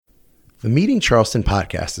The Meeting Charleston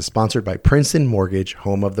podcast is sponsored by Princeton Mortgage,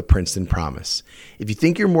 home of the Princeton Promise. If you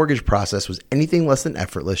think your mortgage process was anything less than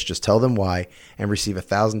effortless, just tell them why and receive a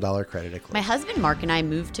 $1,000 credit at closing. My husband Mark and I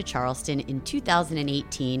moved to Charleston in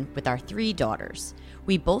 2018 with our 3 daughters.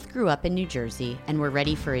 We both grew up in New Jersey and were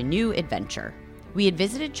ready for a new adventure. We had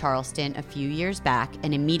visited Charleston a few years back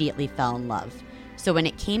and immediately fell in love. So when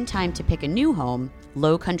it came time to pick a new home,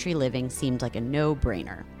 Low Country Living seemed like a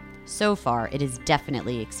no-brainer. So far, it has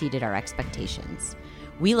definitely exceeded our expectations.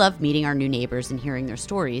 We love meeting our new neighbors and hearing their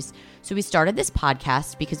stories, so we started this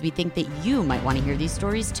podcast because we think that you might want to hear these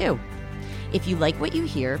stories too. If you like what you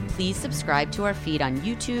hear, please subscribe to our feed on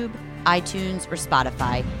YouTube, iTunes, or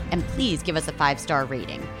Spotify, and please give us a 5-star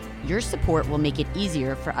rating. Your support will make it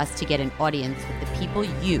easier for us to get an audience with the people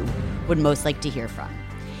you would most like to hear from.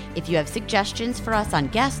 If you have suggestions for us on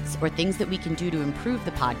guests or things that we can do to improve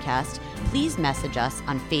the podcast, please message us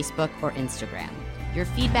on Facebook or Instagram. Your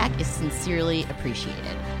feedback is sincerely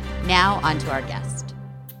appreciated. Now, on to our guest.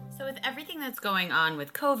 So with everything that's going on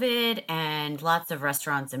with COVID and lots of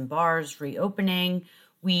restaurants and bars reopening,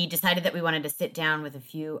 we decided that we wanted to sit down with a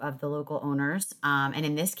few of the local owners. And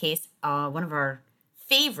in this case, one of our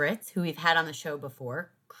favorites who we've had on the show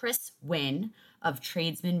before, Chris Wynn of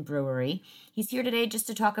Tradesman Brewery. He's here today just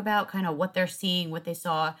to talk about kind of what they're seeing, what they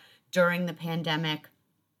saw during the pandemic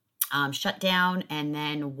shutdown, and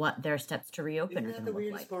then what their steps to reopen are going to look like. Isn't that the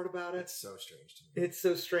weirdest part about it? It's so strange to me. It's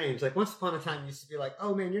so strange. Like once upon a time, it used to be like,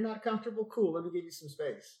 oh man, you're not comfortable? Cool, let me give you some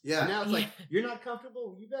space. Yeah. And now it's like, you're not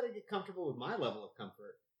comfortable? You better get comfortable with my level of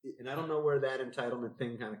comfort. And I don't know where that entitlement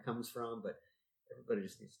thing kind of comes from, but everybody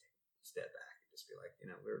just needs to take a step back and just be like,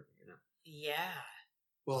 Yeah.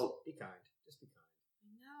 Well, be kind. Just be kind.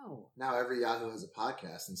 No. now every Yahoo has a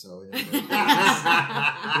podcast, and so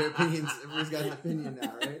their opinions, everyone's got an opinion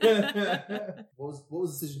now, right? What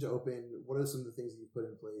was the decision to open? What are some of the things that you put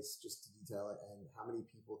in place just to detail it, and how many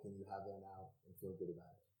people can you have there now and feel good about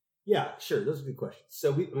it? Yeah, sure. Those are good questions.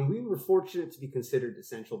 So we were fortunate to be considered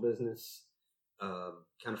essential business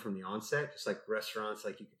kind of from the onset, just like restaurants,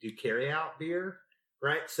 like you could do carry out beer,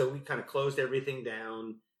 right? So we kind of closed everything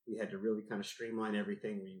down. We had to really kind of streamline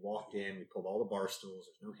everything. Where you walked in, we pulled all the bar stools.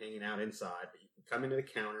 There's no hanging out inside, but you can come into the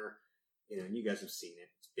counter, and you guys have seen it.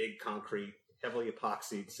 It's big concrete, heavily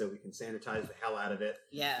epoxied, so we can sanitize the hell out of it.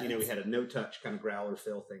 Yeah. We had a no-touch kind of growler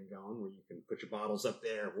fill thing going where you can put your bottles up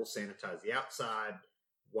there. We'll sanitize the outside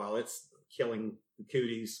while it's killing the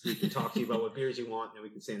cooties. We can talk to you about what beers you want, and then we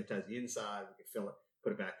can sanitize the inside. We can fill it,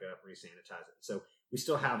 put it back up, re-sanitize it. So we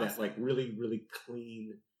still have that like really, really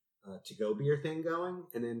clean to-go beer thing going.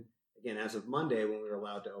 And then, again, as of Monday, when we were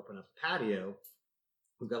allowed to open up the patio,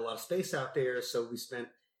 we've got a lot of space out there. So we spent,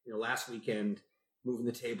 last weekend moving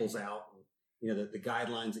the tables out. And, the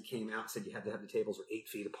guidelines that came out said you had to have the tables were 8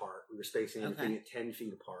 feet apart. We were spacing everything at 10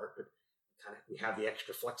 feet apart, but we have the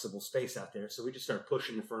extra flexible space out there. So we just started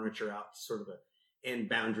pushing the furniture out to sort of the end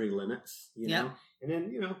boundary limits, know? And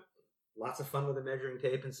then, lots of fun with a measuring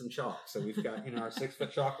tape and some chalk. So we've got, our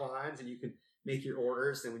 6-foot chalk lines, and you can make your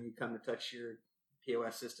orders. Then when you come to touch your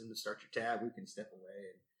POS system to start your tab, we can step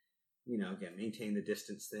away and, again, maintain the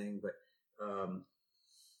distance thing. But,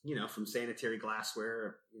 from sanitary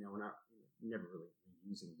glassware, we're never really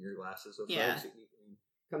using beer glasses. So folks, it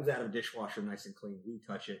comes out of a dishwasher nice and clean. We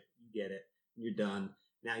touch it, you get it, you're done.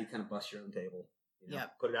 Now you kind of bust your own table.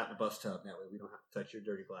 Put it out in the bus tub. That way we don't have to touch your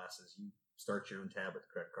dirty glasses. You start your own tab with the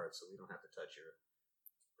credit card, so we don't have to touch your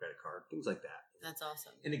credit card, things like that. That's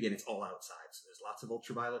awesome. And again, it's all outside. So there's lots of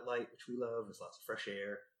ultraviolet light, which we love. There's lots of fresh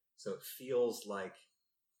air. So it feels like,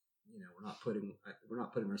 we're not putting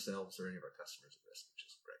ourselves or any of our customers at risk, which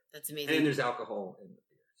is great. That's amazing. And there's alcohol in the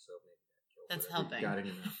beer. So maybe that kills That's whatever helping. you got in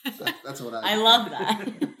your mouth. That's what I love that.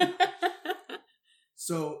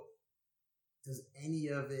 So does any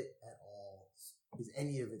of it is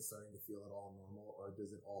any of it starting to feel at all normal, or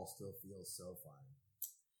does it all still feel so fine?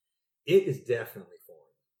 It is definitely foreign,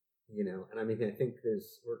 and I think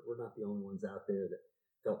we're not the only ones out there that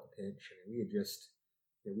felt the pinch. I mean, we had just,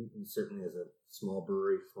 we certainly as a small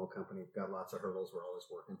brewery, small company, got lots of hurdles we're always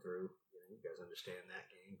working through. You guys understand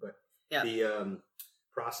that game, but the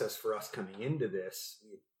process for us coming into this,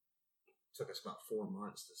 it took us about 4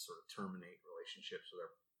 months to sort of terminate relationships with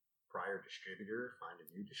our prior distributor, find a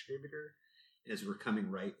new distributor. As we're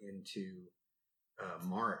coming right into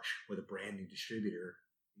March with a brand new distributor,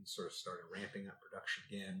 we sort of started ramping up production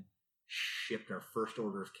again, shipped our first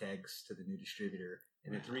order of kegs to the new distributor,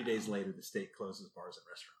 and then 3 days later, the state closes bars and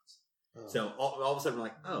restaurants. Oh. So all of a sudden, we're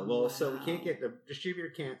like, so we can't the distributor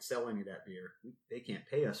can't sell any of that beer. They can't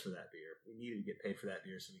pay us for that beer. We needed to get paid for that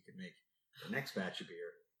beer so we could make the next batch of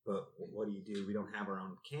beer. But what do? We don't have our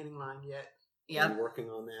own canning line yet. Yeah, we're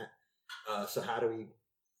working on that. So how do we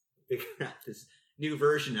figure out this new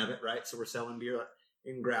version of it, right? So we're selling beer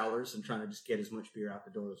in growlers and trying to just get as much beer out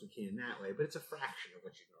the door as we can that way, but it's a fraction of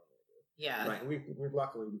what you normally do. Yeah. Right. And we're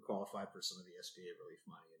luckily we qualified for some of the SBA relief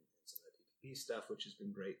money and some of the PPP stuff, which has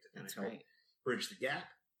been great to kind of help bridge the gap.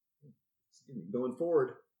 Going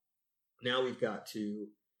forward, now we've got to,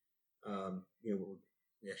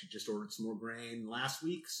 we actually just ordered some more grain last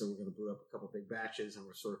week, so we're going to brew up a couple big batches, and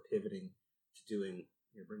we're sort of pivoting to doing,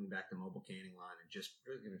 bringing back the mobile canning line, and just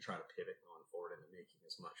really going to try to pivot going forward into making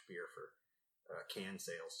as much beer for can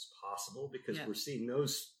sales as possible, because we're seeing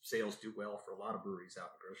those sales do well for a lot of breweries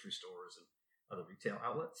out in grocery stores and other retail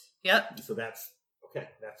outlets. Yep. So that's okay.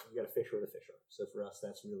 That's, we got to fish where the fish are. So for us,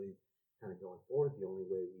 that's really kind of going forward. The only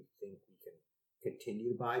way we think we can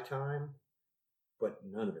continue to buy time, but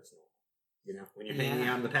none of it's normal. When you're hanging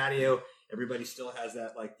out on the patio, everybody still has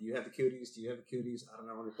that, like, do you have the cooties? Do you have the cooties? I don't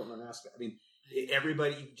know when you put my mask on. I mean,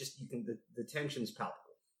 everybody, the tension's palpable.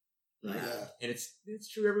 Right? Yeah. And it's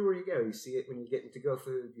true everywhere you go. You see it when you get into go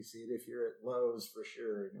food. You see it if you're at Lowe's for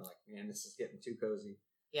sure. And you're like, man, this is getting too cozy.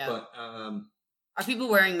 Yeah. But are people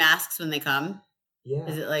wearing masks when they come? Yeah.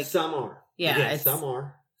 Is it like some are? Yeah. Again, some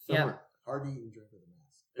are. Some aren't. Hard to eat and drink with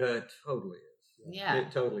a mask. Totally is. Yeah.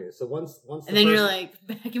 It totally is. So once and then you're like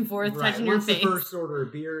back and forth right, touching your face. Once the first order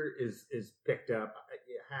of beer is picked up,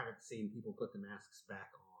 I haven't seen people put the masks back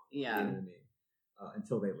on. Yeah. You know what I mean?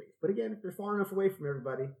 Until they leave. But again, if they're far enough away from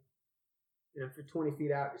everybody, if you're 20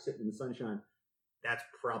 feet out, you're sitting in the sunshine, that's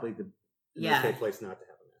probably the okay place not to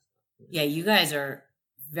have a mask on. Yeah, you guys are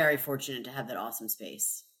very fortunate to have that awesome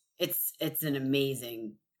space. It's an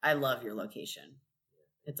amazing. I love your location.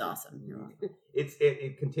 It's awesome. You're welcome.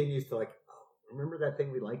 It continues to remember that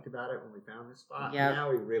thing we liked about it when we found this spot? Yep.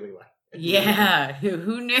 Now we really like it. Yeah.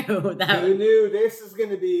 Who knew that? Who knew this is going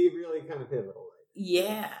to be really kind of pivotal? Right?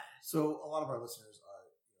 Yeah. So a lot of our listeners are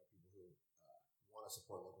people who want to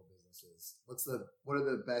support local businesses. What are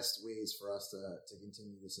the best ways for us to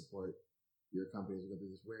continue to support your company as we go through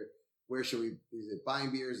this? Where should we? Is it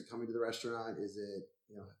buying beer? Is it coming to the restaurant? Is it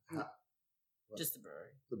just the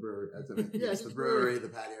brewery? The brewery. Yes, the brewery, the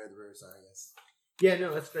patio, the brewery. Sorry, yes. Yeah,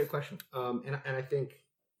 no, that's a great question. And I think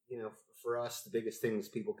for us, the biggest things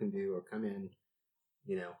people can do are come in.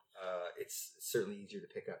 It's certainly easier to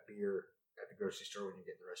pick up beer at the grocery store when you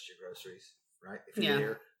get the rest of your groceries, right? If you're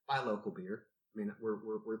there, buy local beer. I mean, we're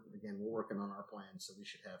working on our plan, so we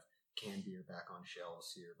should have canned beer back on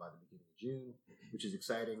shelves here by the beginning of June, which is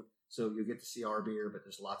exciting. So you'll get to see our beer, but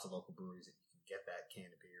there's lots of local breweries that you can get that can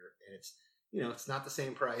of beer, and it's it's not the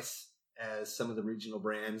same price as some of the regional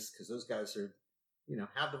brands, because those guys are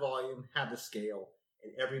have the volume, have the scale,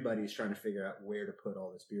 and everybody's trying to figure out where to put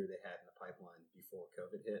all this beer they had in the pipeline before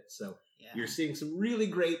COVID hit. So you're seeing some really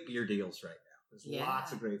great beer deals right now. There's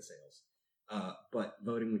lots of great sales. But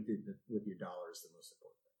voting with your dollar is the most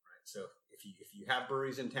important thing, right? So if you have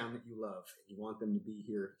breweries in town that you love and you want them to be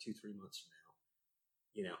here 2-3 months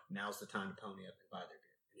from now, now's the time to pony up and buy their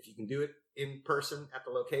beer. And if you can do it in person at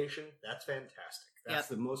the location, that's fantastic. That's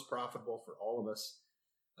the most profitable for all of us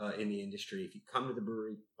in the industry. If you come to the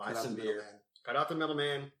brewery, buy some beer, cut out the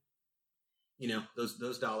middleman.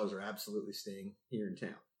 Those dollars are absolutely staying here in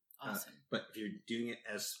town. Awesome. But if you're doing it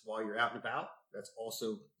while you're out and about, that's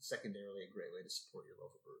also secondarily a great way to support your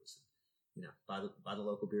local breweries. Buy the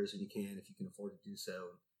local beers when you can, if you can afford to do so.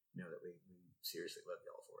 Know that we seriously love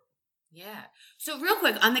y'all for it. Yeah. So real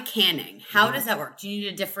quick on the canning, how does that work? Do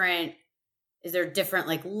you need is there different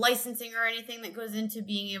licensing or anything that goes into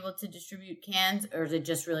being able to distribute cans, or is it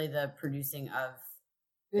just really the producing of?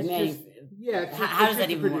 How does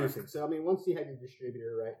that even work? So once you have your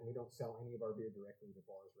distributor, right, and we don't sell any of our beer directly to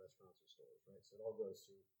bars, restaurants, or stores, right? So it all goes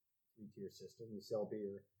through a 3-tier system. We sell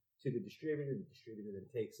beer to the distributor then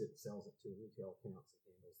takes it and sells it to a retail account that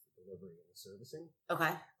handles the delivery and the servicing.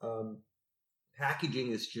 Okay.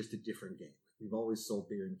 Packaging is just a different game. We've always sold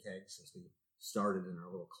beer in kegs since we started in our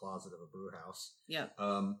little closet of a brew house. Yeah.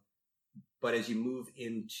 But as you move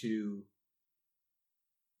into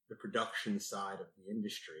the production side of the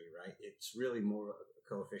industry, right, it's really more a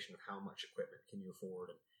coefficient of how much equipment can you afford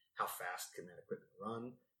and how fast can that equipment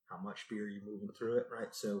run, how much beer you're moving through it,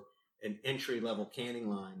 right? So an entry-level canning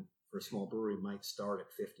line for a small brewery might start at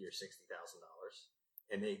 $50,000 or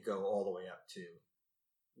 $60,000, and they go all the way up to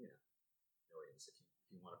millions if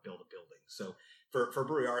you want to build a building. So for a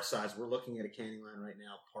brewery our size, we're looking at a canning line right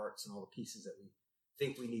now. Parts and all the pieces that we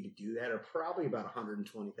think we need to do that are probably about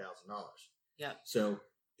 $120,000. Yeah. So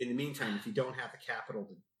in the meantime, if you don't have the capital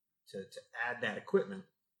to add that equipment,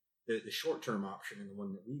 the short-term option, and the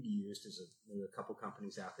one that we've used, is there are a couple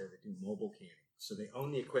companies out there that do mobile canning. So they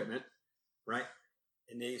own the equipment, right?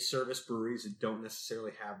 And they service breweries that don't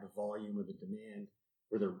necessarily have the volume or the demand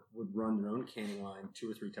where they would run their own canning line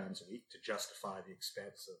 2 or 3 times a week to justify the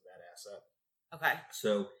expense of that asset. Okay.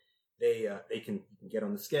 So they can get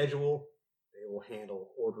on the schedule. They will handle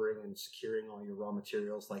ordering and securing all your raw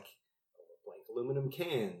materials like aluminum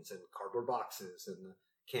cans and cardboard boxes and the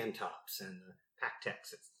can tops and the pack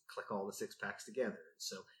techs that click all the 6-packs together.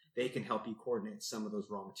 So they can help you coordinate some of those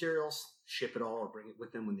raw materials, ship it all or bring it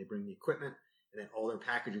with them when they bring the equipment. And then all their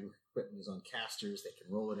packaging equipment is on casters. They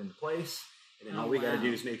can roll it into place. And then all we got to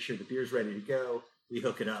do is make sure the beer's ready to go. We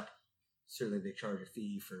hook it up. Certainly they charge a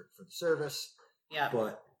fee for the service. Yeah.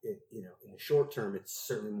 But, in the short term, it's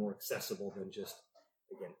certainly more accessible than just,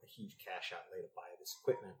 again, a huge cash outlay to buy this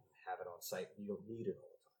equipment and have it on site. And you don't need it all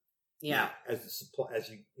the time. Yeah. As the supply,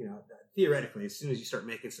 theoretically, as soon as you start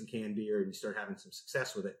making some canned beer and you start having some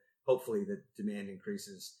success with it, hopefully the demand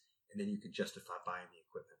increases and then you can justify buying the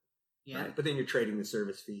equipment. Yeah. Right? But then you're trading the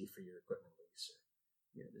service fee for your equipment lease.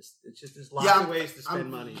 There's lots of ways to spend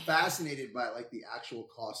money. I'm fascinated by like the actual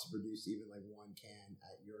cost to produce even like one can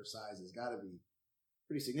at your size has got to be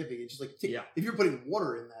pretty significant. Just like if you're putting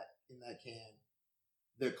water in that can,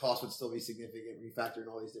 the cost would still be significant when you factor in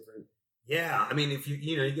all these different. Yeah, I mean, if you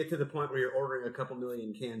get to the point where you're ordering a couple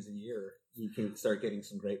million cans a year, you can start getting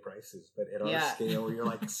some great prices. But at our scale, you're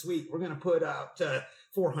like, sweet, we're going to put out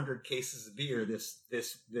 400 cases of beer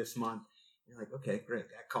this month. You're like, okay, great.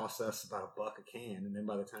 That costs us about $1 a can, and then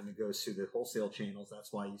by the time it goes through the wholesale channels,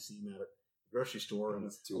 that's why you see them at a grocery store, and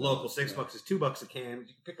a local $6 is $2 a can. You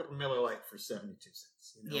can pick up a Miller Lite for 72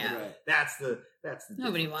 cents. Yeah, right. That's the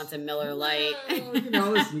nobody difference. wants a Miller Lite.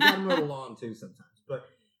 Well, listen, you got to mow the lawn too sometimes, but.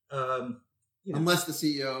 Unless the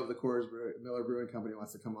CEO of the Coors Miller Brewing Company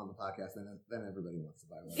wants to come on the podcast, then everybody wants to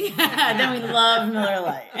buy one. Yeah, then we love Miller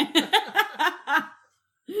Lite.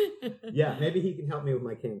 Yeah, maybe he can help me with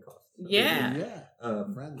my can costs. Yeah.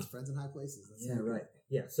 Friends in high places. That's right.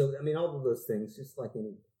 Yeah, so I mean, all of those things, just like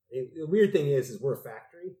any. The weird thing is we're a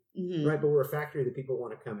factory, right? But we're a factory that people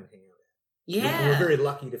want to come and hang out at. Yeah, and we're very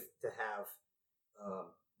lucky to have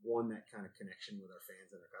that kind of connection with our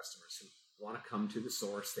fans and our customers who want to come to the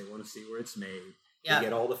source. They want to see where it's made. Yeah. We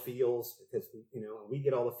get all the feels because we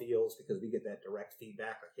get all the feels because we get that direct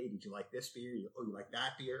feedback. Like, hey, did you like this beer? You like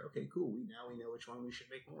that beer? Okay, cool. Now we know which one we should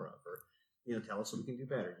make more of, or tell us what we can do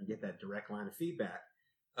better. You get that direct line of feedback.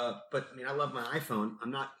 But I mean, I love my iPhone.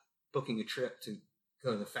 I'm not booking a trip to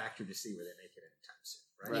go to the factory to see where they make it anytime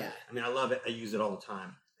soon, right? Yeah. I mean, I love it. I use it all the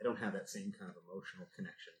time. I don't have that same kind of emotional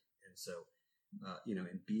connection, and so.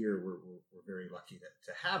 In beer, we're very lucky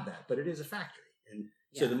to have that, but it is a factory. And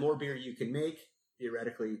so the more beer you can make,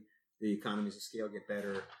 theoretically, the economies of scale get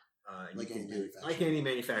better. Like any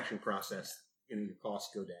manufacturing process, your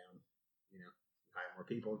costs go down, hire more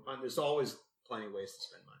people. There's always plenty of ways to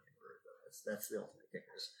spend money in brewery, though. That's the ultimate kicker.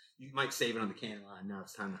 You might save it on the canning line. Now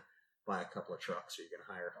it's time to buy a couple of trucks, or you're going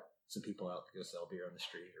to hire some people out to go sell beer on the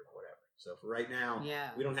street or whatever. So for right now,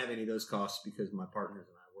 we don't have any of those costs because my partners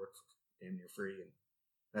and I work damn near free, and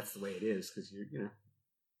that's the way it is because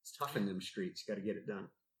it's tough in them streets. You got to get it done.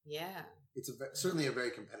 Yeah, it's certainly a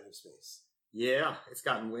very competitive space. Yeah, it's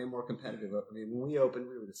gotten way more competitive. I mean, when we opened,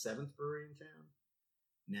 we were the 7th brewery in town.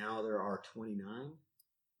 Now there are 29,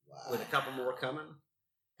 with a couple more coming,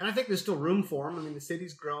 and I think there's still room for them. I mean, the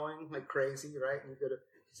city's growing like crazy, right? And you go to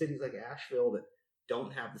cities like Asheville that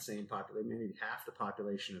don't have the same population, maybe half the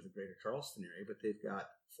population of the greater Charleston area, but they've got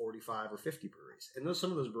 45 or 50 breweries. And some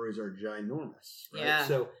of those breweries are ginormous, right? Yeah.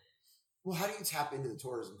 So, well, how do you tap into the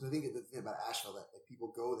tourism? Because I think the thing about Asheville that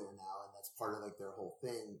people go there now, and that's part of like their whole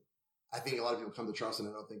thing. I think a lot of people come to Charleston.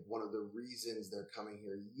 I don't think one of the reasons they're coming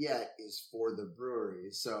here yet is for the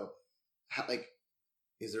breweries. So,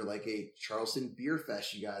 is there like a Charleston Beer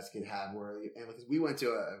Fest you guys could have because we went to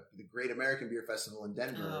the Great American Beer Festival in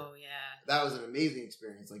Denver. Oh yeah, that was an amazing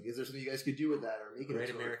experience. Like, is there something you guys could do with that or make it Great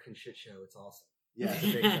American Shit Show? It's awesome. Yeah,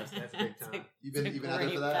 that's a big time. You've been out there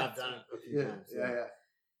for that? I've done it a few times.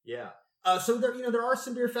 Yeah. So there are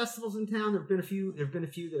some beer festivals in town. There've been a few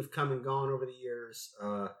that have come and gone over the years.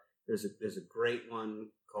 There's a great one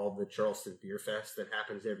called the Charleston Beer Fest that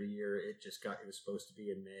happens every year. It was supposed to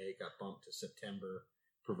be in May, got bumped to September,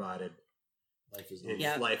 provided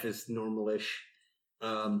life is normal-ish.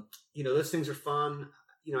 Those things are fun.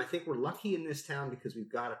 I think we're lucky in this town because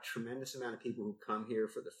we've got a tremendous amount of people who come here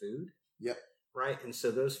for the food. Yep. Right. And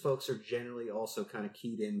so those folks are generally also kind of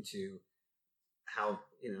keyed into how,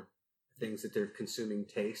 things that they're consuming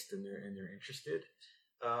taste and they're interested.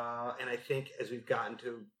 And I think as we've gotten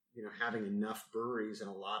to, having enough breweries and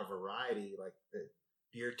a lot of variety, like the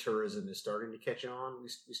beer tourism is starting to catch on.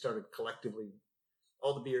 We started collectively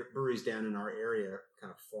all the breweries down in our area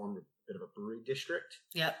kind of formed a bit of a brewery district.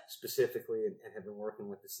 Yep. Specifically, and have been working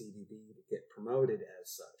with the CVB to get promoted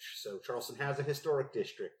as such. So Charleston has a historic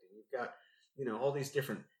district, and you've got, all these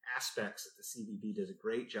different aspects that the CVB does a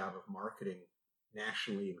great job of marketing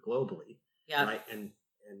nationally and globally. Yeah. Right. And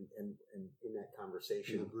in that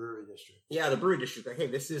conversation, The brewery district. Yeah, the brewery district. Like, hey,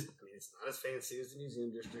 it's not as fancy as the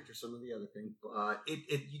museum district or some of the other things, but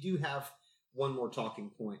you do have one more talking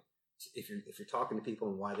point if you're talking to people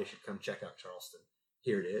and why they should come check out Charleston.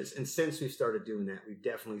 Here it is. And since we've started doing that, we've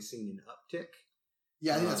definitely seen an uptick.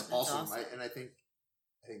 Yeah, I think that's That's awesome, awesome. right? And I think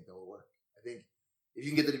that will work. I think if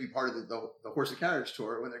you can get them to be part of the horse and carriage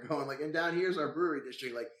tour when they're going like, and down here's our brewery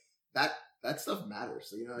district, like that stuff matters.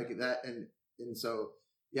 So like that, and so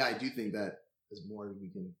yeah, I do think that there's more we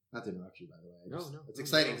can. Not to interrupt you, by the way. It's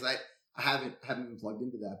exciting because I haven't been plugged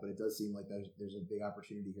into that, but it does seem like there's a big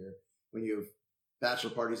opportunity here when you have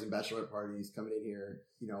bachelor parties and bachelorette parties coming in here,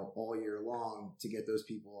 all year long to get those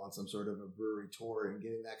people on some sort of a brewery tour and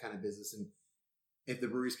getting that kind of business. And if the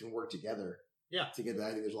breweries can work together, to get that,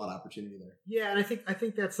 I think there's a lot of opportunity there. Yeah, and I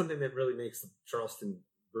think that's something that really makes the Charleston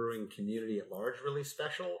brewing community at large really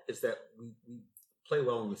special is that we play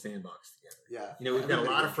well in the sandbox together. Yeah, we've got a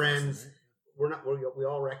lot of friends. Right? We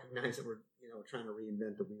all recognize that we're trying to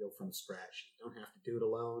reinvent the wheel from scratch. You don't have to do it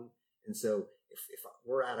alone. And so if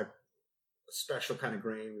we're at a special kind of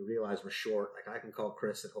grain, we realize we're short. Like I can call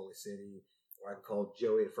Chris at Holy City, or I can call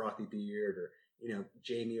Joey at Frothy Beard, or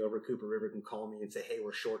Jamie over at Cooper River can call me and say, hey,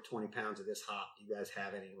 we're short 20 pounds of this hop. Do you guys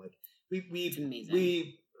have any? Like It's amazing.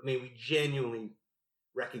 we genuinely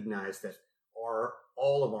recognize that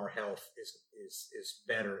all of our health is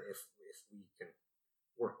better if we can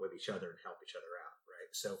work with each other and help each other out, right?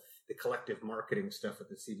 So the collective marketing stuff at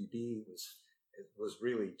the CVB was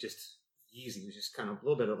really just easy. It was just kind of a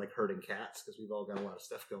little bit of like herding cats because we've all got a lot of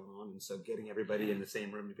stuff going on, and so getting everybody in the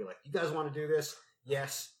same room to be like, you guys want to do this?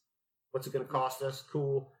 Yes. What's it going to cost us?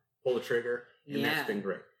 Cool. Pull the trigger. And that's been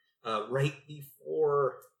great. Right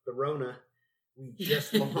before the Rona, we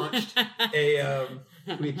just launched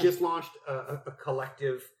a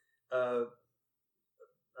collective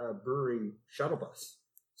brewery shuttle bus.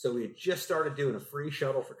 So we had just started doing a free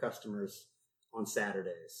shuttle for customers on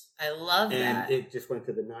Saturdays. I love and that. it just went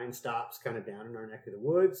to the 9 stops kind of down in our neck of the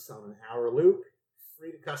woods on an hour loop,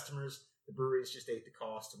 free to customers. The breweries just ate the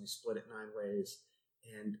cost, and we split it 9 ways.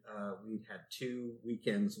 And we had 2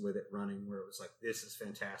 weekends with it running where it was like, this is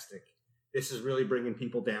fantastic. This is really bringing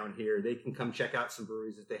people down here. They can come check out some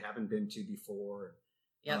breweries that they haven't been to before.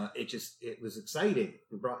 Yep. It was exciting.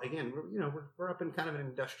 We're up in kind of an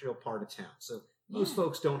industrial part of town. So most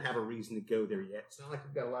folks don't have a reason to go there yet. It's not like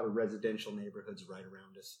we've got a lot of residential neighborhoods right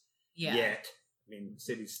around us yet. I mean, the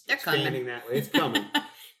city's expanding that way. It's coming.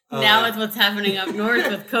 Now with what's happening up north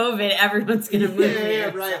with COVID, everyone's going to move here. Yeah,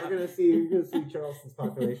 right. So. We're going to see Charleston's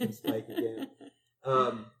population spike again.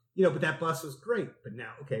 But that bus was great. But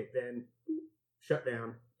now, then shut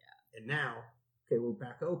down. Yeah. And now, we're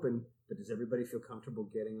back open. But does everybody feel comfortable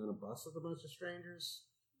getting on a bus with a bunch of strangers?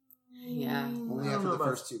 Yeah. Only after the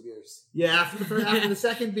first 2 beers. Yeah, after the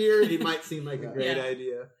second beer, it might seem like a great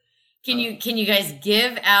idea. Can you guys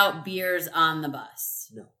give out beers on the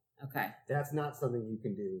bus? No. Okay. That's not something you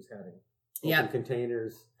can do. Is having open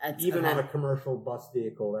containers, that's, even on a commercial bus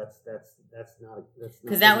vehicle. That's not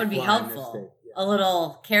because that would be helpful. Yeah. A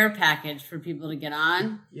little care package for people to get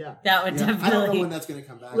on. Yeah, that would definitely. I don't know when that's going to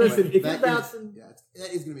come back. Listen, if you're bouncing,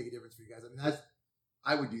 that is going to make a difference for you guys. I mean,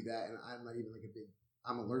 I would do that, and I'm not even like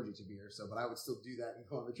I'm allergic to beer, but I would still do that and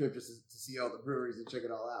go on the trip just to see all the breweries and check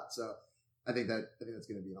it all out. So I think that's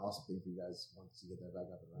going to be an awesome thing for you guys once you get that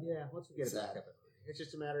back up and running. Yeah, once we get it back up and running. It's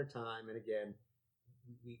just a matter of time. And again,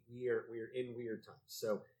 we are in weird times.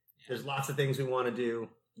 So there's lots of things we want to do.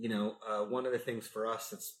 One of the things for us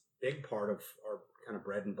that's a big part of our kind of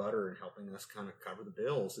bread and butter and helping us kind of cover the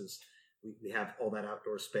bills is we have all that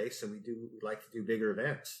outdoor space, and we like to do bigger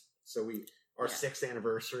events. So our 6th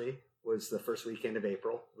anniversary was the first weekend of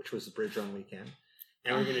April, which was the Bridge Run weekend.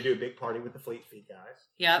 And we're going to do a big party with the Fleet Feet guys.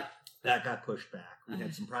 Yep. That got pushed back. We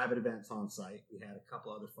had some private events on site. We had a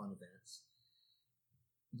couple other fun events.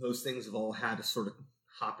 Those things have all had to sort of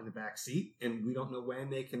hop in the back seat, and we don't know when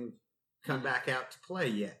they can come back out to play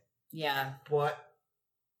yet. Yeah. But,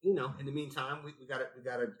 in the meantime, we got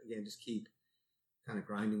to again, just keep kind of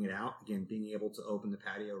grinding it out. Again, being able to open the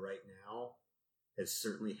patio right now has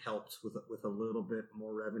certainly helped with a little bit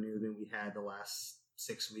more revenue than we had the last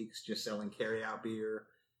 6 weeks just selling carry-out beer.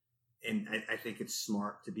 And I think it's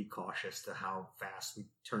smart to be cautious to how fast we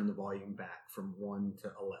turn the volume back from 1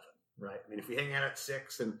 to 11, right? I mean, if we hang out at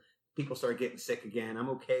 6 and people start getting sick again, I'm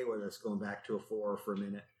okay with us going back to a 4 for a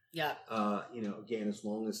minute. Yeah. Again, as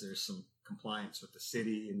long as there's some compliance with the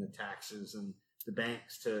city and the taxes and the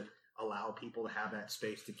banks to allow people to have that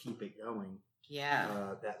space to keep it going.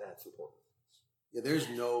 Yeah. That's important. Yeah, there's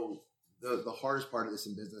the hardest part of this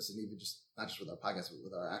in business, and even just not just with our podcast, but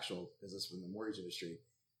with our actual business in the mortgage industry,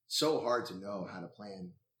 so hard to know how to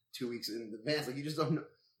plan 2 weeks in advance. Like you just don't know.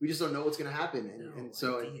 We just don't know what's going to happen,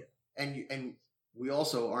 and we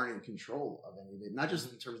also aren't in control of any of it. Not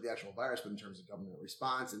just in terms of the actual virus, but in terms of government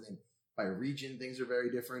response, and then by region, things are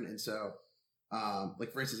very different. And so,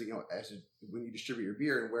 like for instance, when you distribute your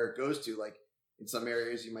beer and where it goes to, like in some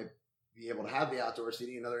areas you might be able to have the outdoor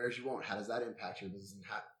seating, in other areas you won't. How does that impact your business, and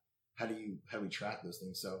how do we track those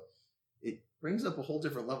things? So it brings up a whole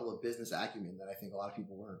different level of business acumen that I think a lot of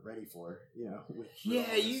people weren't ready for.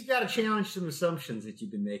 You got to challenge some assumptions that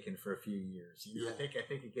you've been making for a few years. I think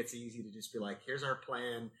it gets easy to just be like, here's our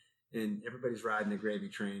plan, and everybody's riding the gravy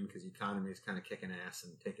train because the economy is kind of kicking ass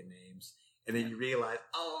and taking names, and then you realize,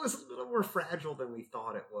 it's a little more fragile than we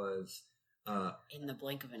thought it was. In the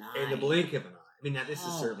blink of an eye. In the blink of an eye. I mean, now this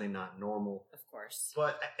is certainly not normal, of course,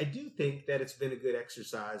 but I do think that it's been a good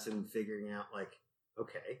exercise in figuring out, like,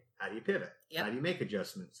 okay, how do you pivot? Yep. How do you make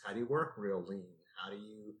adjustments? How do you work real lean? How do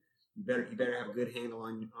you better have a good handle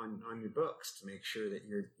on your books to make sure that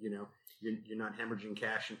you're not hemorrhaging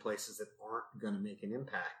cash in places that aren't going to make an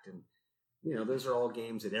impact. And those are all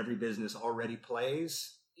games that every business already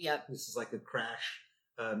plays. Yep. This is like a crash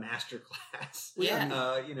master class.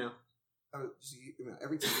 Yeah.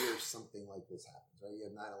 Every 2 years something like this happens, right? You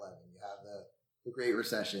have 9/11, you have the Great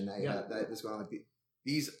Recession, now you have this going on. Like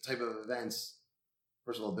these type of events.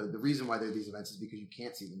 First of all, the reason why they're these events is because you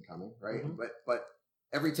can't see them coming, right? Mm-hmm. But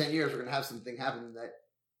every 10 years we're going to have something happen that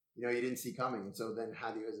you didn't see coming, and so then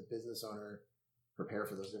how do you, as a business owner, prepare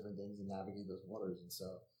for those different things and navigate those waters? And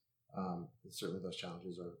so certainly those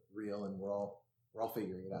challenges are real, and we're all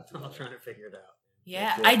figuring it out together. We're all trying to figure it out.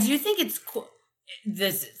 Yeah, I do think it's cool.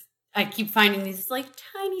 I keep finding these like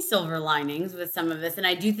tiny silver linings with some of this, and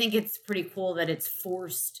I do think it's pretty cool that it's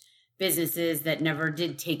forced businesses that never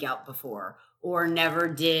did take out before, or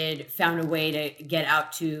never found a way to get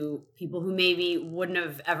out to people who maybe wouldn't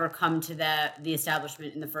have ever come to the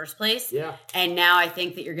establishment in the first place. Yeah. And now I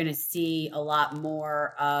think that you're going to see a lot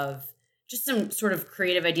more of just some sort of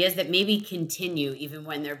creative ideas that maybe continue even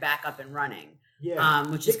when they're back up and running. Yeah.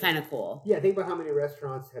 Which is kind of cool. Yeah, think about how many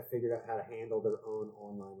restaurants have figured out how to handle their own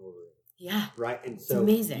online ordering. Yeah. Right? And it's so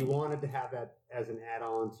amazing. You wanted to have that as an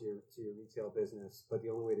add-on to your retail business, but the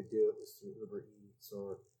only way to do it was through Uber Eats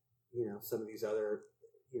or some of these other,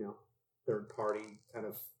 third-party kind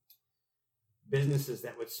of businesses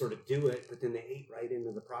that would sort of do it, but then they ate right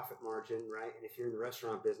into the profit margin, right? And if you're in the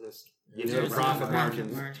restaurant business, the profit margin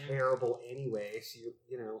is terrible anyway. So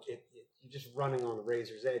you're just running on the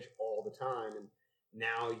razor's edge all the time, and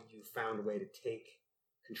now you found a way to take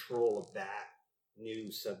control of that new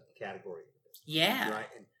subcategory. Yeah, right.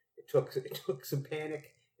 And it took some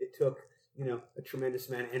panic. It took a tremendous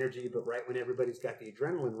amount of energy, but right when everybody's got the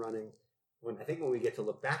adrenaline running, when we get to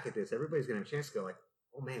look back at this, everybody's going to have a chance to go like,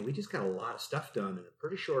 oh man, we just got a lot of stuff done in a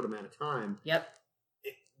pretty short amount of time. Yep.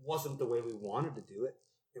 It wasn't the way we wanted to do it.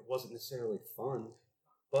 It wasn't necessarily fun,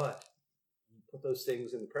 but you put those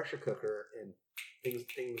things in the pressure cooker and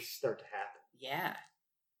things start to happen. Yeah.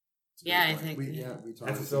 Yeah, I think we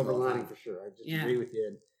that's a silver lining for sure. I just agree with you.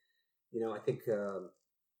 And, I think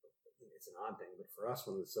it's an odd thing, but for us,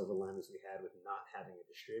 one of the silver linings we had with not having a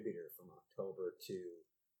distributor from October to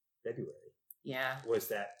February, was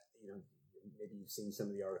that maybe you've seen some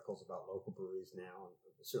of the articles about local breweries now, and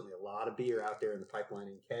there's certainly a lot of beer out there in the pipeline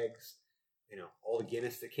in kegs. All the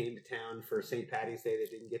Guinness that came to town for St. Patty's Day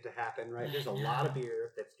that didn't get to happen, right? There's a lot of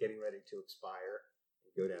beer that's getting ready to expire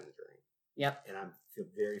and go down the drain. Yep. And I feel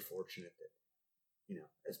very fortunate that,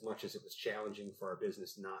 as much as it was challenging for our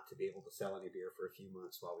business not to be able to sell any beer for a few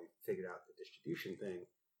months while we figured out the distribution thing,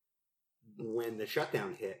 when the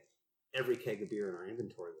shutdown hit, every keg of beer in our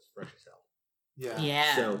inventory was fresh as hell.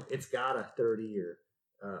 Yeah. So it's got a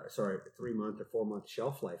 3-month or 4-month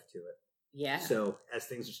shelf life to it. Yeah. So as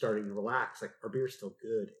things are starting to relax, like our beer's still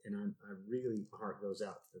good, and my heart goes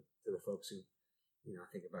out to the folks who, I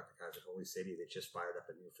think about the guys at Holy City that just fired up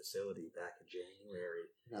a new facility back in January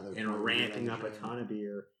and are ramping up a ton of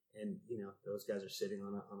beer, and those guys are sitting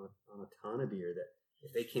on a ton of beer that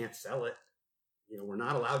if they can't sell it, we're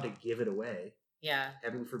not allowed to give it away. Yeah.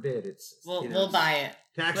 Heaven forbid. We'll buy it.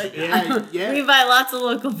 Yeah. We buy lots of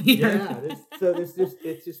local beer. Yeah.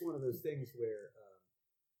 It's just one of those things where,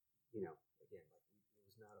 again, like it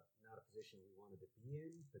was not a position we wanted to be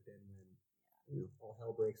in, but then when, all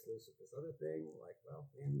hell breaks loose with this other thing, we're like, well,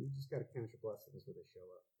 man, you just got to count your blessings when they show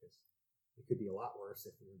up, because It could be a lot worse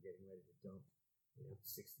if we were getting ready to dump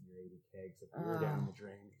 60 or 80 kegs of beer down the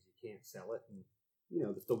drain because you can't sell it. And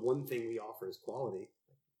the one thing we offer is quality.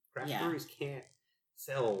 Craft breweries can't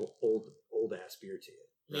sell old ass beer to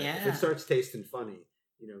you. Right? Yeah, if it starts tasting funny,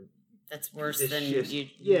 that's worse than you.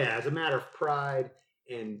 Yeah, as a matter of pride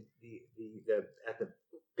and the at the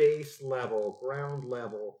base level, ground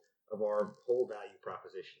level of our whole value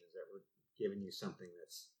proposition is that we're giving you something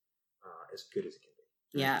that's as good as it can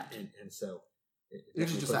be. Yeah, and so it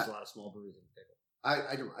Just puts a lot of small breweries in the pickle.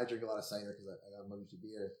 I drink a lot of cider because I got allergic to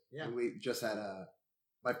beer. Yeah. And we just had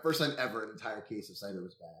my first time ever an entire case of cider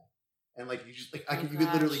was bad. And you just you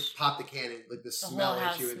could literally pop the can and the smell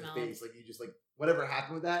at you in the face. You just whatever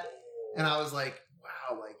happened with that. And I was like,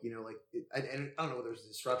 wow, and I don't know whether there was a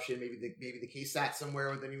disruption. Maybe the case sat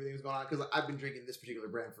somewhere with anything was going on because I've been drinking this particular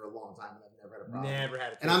brand for a long time and I've never had a problem. Never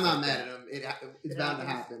had it. And I'm not mad at them. It's bound to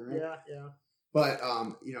happen, right? Yeah. But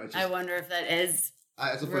it's just, I wonder if that is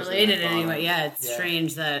it's related anyway. Yeah, it's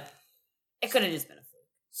strange that it could have just been a fluke.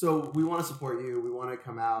 So we want to support you. We want to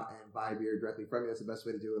come out and buy beer directly from you. That's the best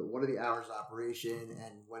way to do it. What are the hours of operation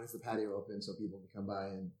and when is the patio open so people can come by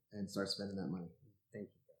and start spending that money? Thank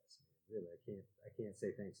you guys. Really, I can't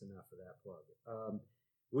say thanks enough for that plug.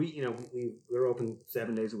 We're open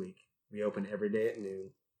 7 days a week. We open every day at noon.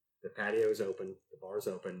 The patio is open. The bar is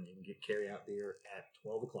open. You can get carry out beer at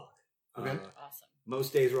 12 o'clock. Okay. Awesome.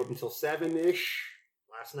 Most days are open till 7-ish.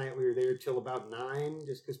 Last night we were there till about 9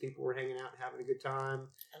 just because people were hanging out and having a good time.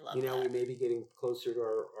 I love that. We may be getting closer to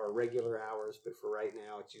our regular hours, but for right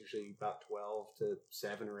now it's usually about 12 to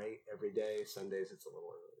 7 or 8 every day. Sundays it's a little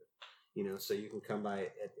earlier. So you can come by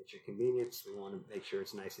at your convenience. We want to make sure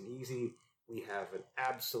it's nice and easy. We have an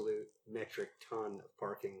absolute metric ton of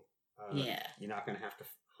parking. You're not going to have to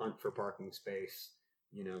hunt for parking space.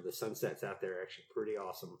 The sunsets out there are actually pretty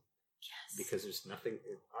awesome. Yes. Because there's nothing,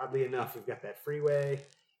 oddly enough, we've got that freeway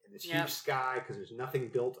and this huge sky because there's nothing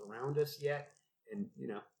built around us yet. And,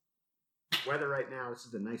 weather right now, this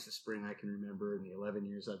is the nicest spring I can remember in the 11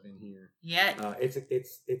 years I've been here. Yeah.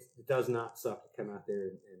 It does not suck to come out there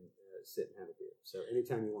and sit and have a beer. So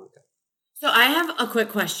anytime you want to come. So I have a quick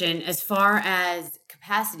question as far as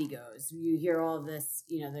capacity goes. You hear all of this,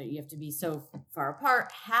 that you have to be so far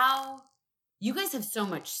apart. How you guys have so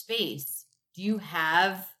much space. Do you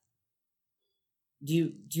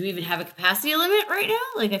even have a capacity limit right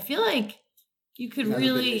now? I feel like you could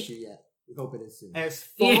really. Issue yet. We hope it is soon. As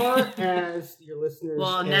far as your listeners.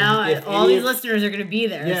 Well, now all these listeners are going to be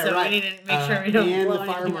there, so right. we need to make sure we don't. And blow the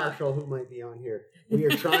fire marshal up. who might be on here. We are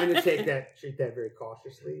trying to treat that very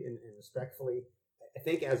cautiously and respectfully. I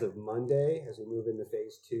think as of Monday, as we move into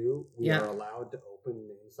phase 2, we are allowed to open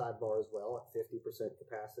the inside bar as well at 50%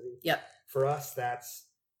 capacity. Yep. For us, that's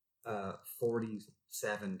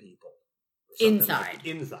 47 people. Inside.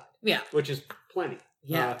 Inside. Yeah. Which is plenty.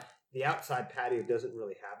 Yeah. The outside patio doesn't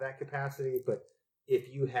really have that capacity, but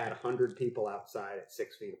if you had 100 people outside at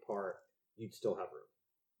 6 feet apart, you'd still have room.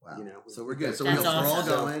 Wow. So we're good. So That's we're all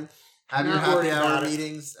awesome. going. Have Not your happy worried hour about it.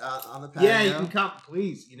 meetings on the patio. Yeah, you can come,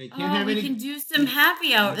 please. You can't have we any. can do some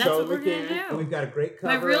happy hour. That's what we're going to And do. we've got a great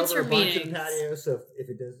My cover realtor over a bunch of meetings. the patio, so if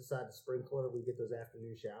it does decide to sprinkle it, we get those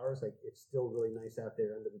afternoon showers. It's still really nice out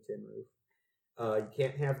there under the tin roof. You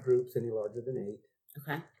can't have groups any larger than 8.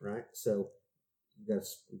 Okay. Right? So you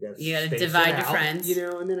got to You divide your friends.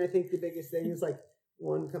 And then I think the biggest thing is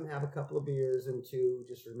 1, come have a couple of beers, and 2,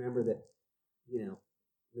 just remember that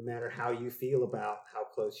no matter how you feel about how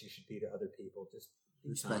close you should be to other people, just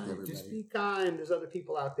be Respect kind. everybody. Just be kind. There's other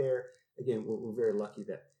people out there. Again, we're very lucky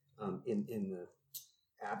that in the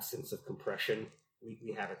absence of compression,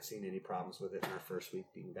 we haven't seen any problems with it in our first week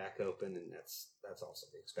being back open, and that's awesome.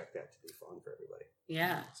 We expect that to be fun for everybody.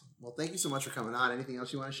 Yeah. Well, thank you so much for coming on. Anything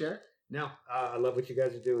else you want to share? No, I love what you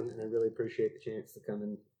guys are doing, and I really appreciate the chance to come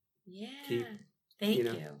and Thank you.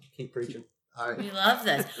 keep preaching. All right. We love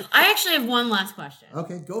this. I actually have one last question.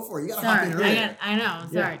 Okay, go for it. You got to hop in Sorry, earlier. I know.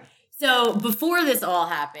 I'm sorry. Yeah. So before this all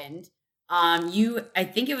happened, I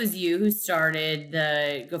think it was you who started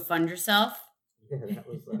the Go Fund Yourself. Yeah, that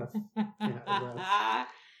was us.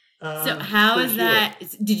 So how for is sure. that?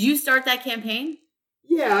 Did you start that campaign?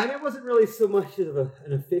 Yeah, and it wasn't really so much of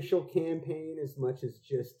an official campaign as much as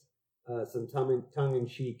just some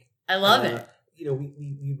tongue-in-cheek. I love it.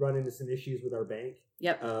 We run into some issues with our bank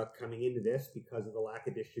Yep. coming into this because of the lack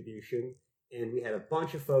of distribution. And we had a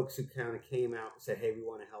bunch of folks who kind of came out and said, hey, we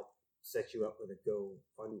want to help set you up with a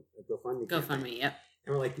GoFundMe campaign. GoFundMe. Yep.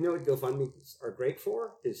 And we're like, what GoFundMe are great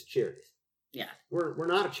for is charities. Yeah. We're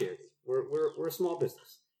not a charity. We're a small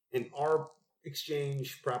business. And our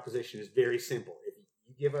exchange proposition is very simple. If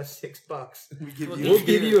you give us $6, We'll we'll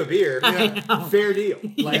give you a beer. I know. Fair deal.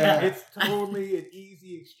 Like Yeah. it's totally an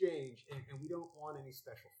easy exchange, and we don't want any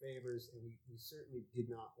special favors, and we certainly did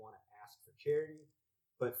not want to ask for charity.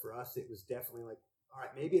 But for us, it was definitely like, all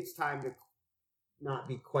right, maybe it's time to not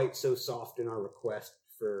be quite so soft in our request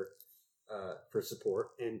for support.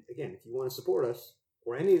 And again, if you want to support us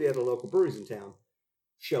or any of the other local breweries in town,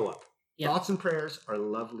 show up. Yep. Thoughts and prayers are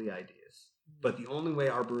lovely ideas, but the only way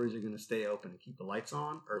our breweries are going to stay open and keep the lights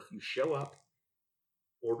on are if you show up,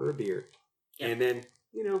 order a beer, Yep. and then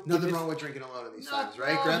Nothing wrong with drinking alone in these No, times,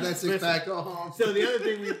 right? no, Grab that listen. 6-pack, go home. So the other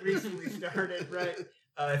thing we recently started, right?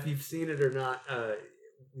 If you've seen it or not,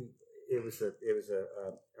 it was a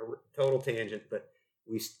total tangent, but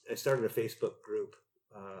I started a Facebook group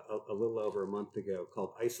a little over a month ago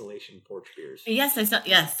called Isolation Porch Beers. Yes, I saw.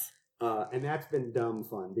 Yes. And that's been dumb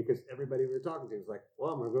fun because everybody we were talking to was like,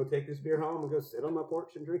 well, I'm going to go take this beer home and go sit on my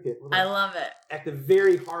porch and drink it. We're like, I love it. at the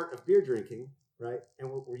very heart of beer drinking, right? And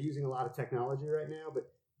we're using a lot of technology right now,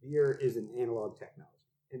 but beer is an analog technology.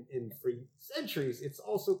 And for centuries, it's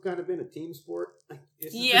also kind of been a team sport. Like,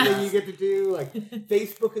 it's the thing you get to do. Like,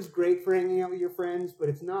 Facebook is great for hanging out with your friends, but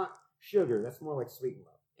it's not sugar. That's more like sweet and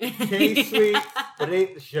love. It tastes sweet, but it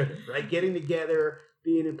ain't the sugar, right? Getting together,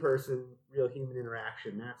 being in person, real human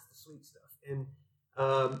interaction, that's the sweet stuff. And,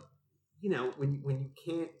 when you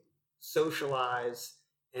can't socialize,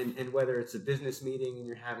 and whether it's a business meeting and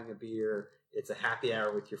you're having a beer, it's a happy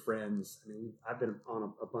hour with your friends. I mean, I've been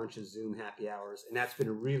on a bunch of Zoom happy hours, and that's been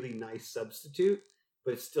a really nice substitute,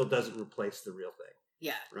 but it still doesn't replace the real thing.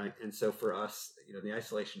 Yeah. Right. And so for us, the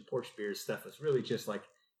Isolation Porch Beers stuff is really just like,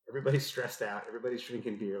 everybody's stressed out, everybody's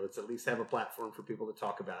drinking beer. Let's at least have a platform for people to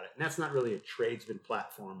talk about it. And that's not really a tradesman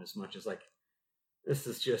platform as much as like, this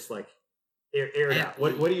is just like, air it out.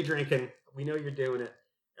 What are you drinking? We know you're doing it.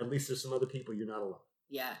 At least there's some other people. You're not alone.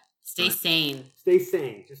 Yeah. Stay sane. Stay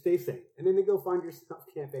sane. Just stay sane. And then the Go Find Yourself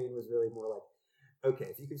campaign was really more like, okay,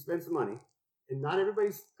 if you can spend some money, and not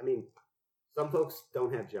everybody's, some folks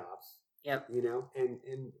don't have jobs. Yep.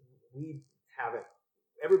 And we have it.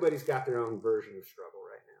 Everybody's got their own version of struggle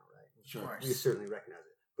right now, right? Sure. We certainly recognize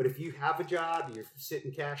it. But if you have a job, you're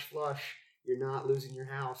sitting cash flush, you're not losing your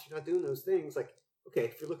house, you're not doing those things, like, okay,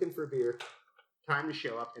 if you're looking for a beer, time to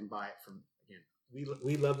show up and buy it from, again,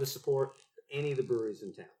 we love the support. Any of the breweries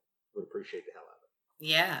in town would appreciate the hell out of it.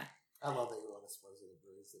 Yeah. I love that you want to support the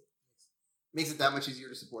breweries. It makes it that much easier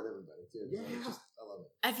to support everybody, too. Yeah. So I love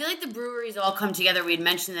it. I feel like the breweries all come together. We had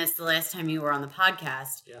mentioned this the last time you were on the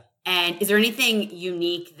podcast. Yeah. And is there anything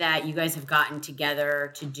unique that you guys have gotten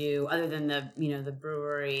together to do other than the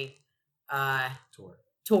brewery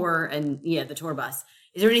tour and the tour bus?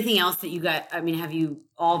 Is there anything else that you got? Have you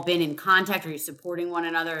all been in contact? Are you supporting one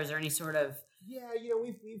another? Is there any sort of? Yeah,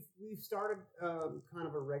 we've started kind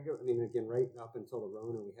of a regular. Again, right up until the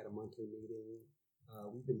Rona, we had a monthly meeting.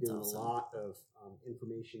 We've been doing a lot of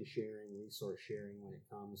information sharing, resource sharing when it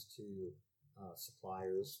comes to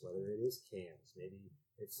suppliers, whether it is cans, maybe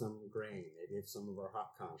it's some grain, maybe it's some of our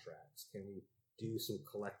hop contracts. Can we do some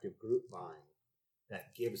collective group buying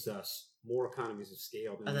that gives us more economies of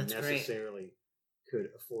scale than we necessarily could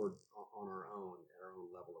afford on our own at our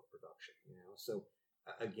own level of production? So.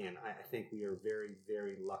 Again, I think we are very,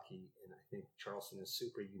 very lucky, and I think Charleston is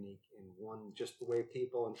super unique in one, just the way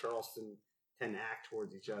people in Charleston tend to act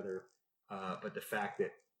towards each other, but the fact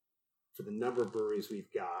that for the number of breweries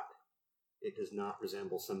we've got, it does not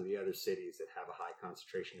resemble some of the other cities that have a high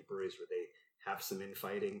concentration of breweries where they have some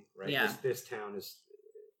infighting, right? Yeah. This town is,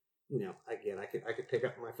 again, I could pick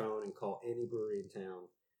up my phone and call any brewery in town,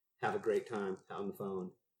 have a great time on the phone,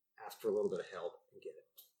 ask for a little bit of help, and get it.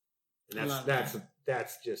 And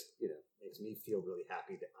that's just, makes me feel really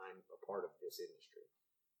happy that I'm a part of this industry.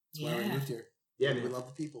 That's why we moved here. Yeah, we man. love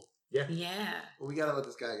the people. Yeah. Yeah. Well, we got to let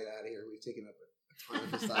this guy get out of here. We've taken up a ton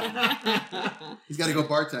of his time. He's got to go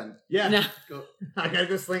bartend. Yeah. No. Go. I gotta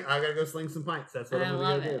go sling some pints. That's what I'm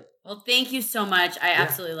gonna do. Well, thank you so much. I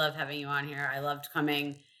absolutely love having you on here. I loved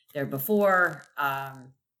coming there before.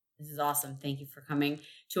 This is awesome. Thank you for coming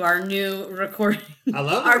to our new recording. I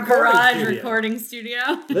love our garage recording studio.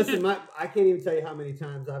 Listen, I can't even tell you how many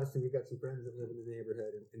times. Obviously, we've got some friends that live in the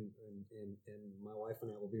neighborhood, and my wife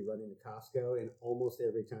and I will be running to Costco, and almost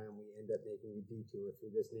every time we end up making a detour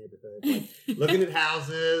through this neighborhood, like looking at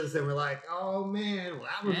houses, and we're like, "Oh man, well,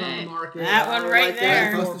 that one's on the market. That one right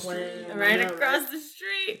there, right across the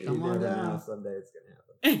street. Come on down. Someday it's gonna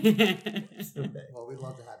happen. Someday. Well, we'd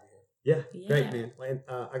love to have you here. Yeah, great, man. And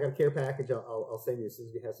I got a care package. I'll send you as soon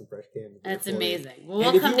as we have some fresh cans. That's amazing. Well,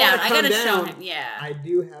 we'll come down. I got to show him. Yeah. I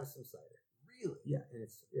do have some cider. Really? Yeah, and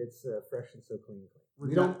it's fresh and so clean. We're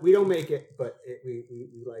We don't make it, but we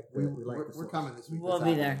like we like the we're sauce. coming this week. We'll That's be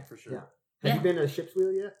happening there. for sure. Yeah. Have you been to Ship's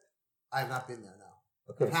Wheel yet? I have not been there.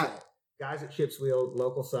 No. Okay, I've had it. guys at Ship's Wheel,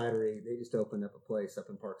 local cidery, they just opened up a place up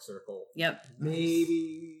in Park Circle. Yep.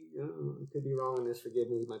 Maybe I could be wrong on this. Forgive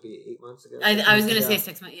me. It might be 8 months ago. I was gonna say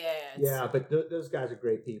 6 months. Yeah. Yeah, but those guys are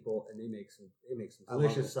great people, and they make some I love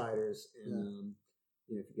delicious it. ciders. And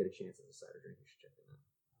Yeah. if you get a chance at a cider drink, you should check them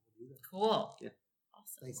out. Cool. Yeah.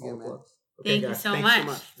 Awesome. Thanks All again, man. plugs. Thank you guys, so thanks much. so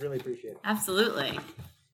much. Really appreciate it. Absolutely.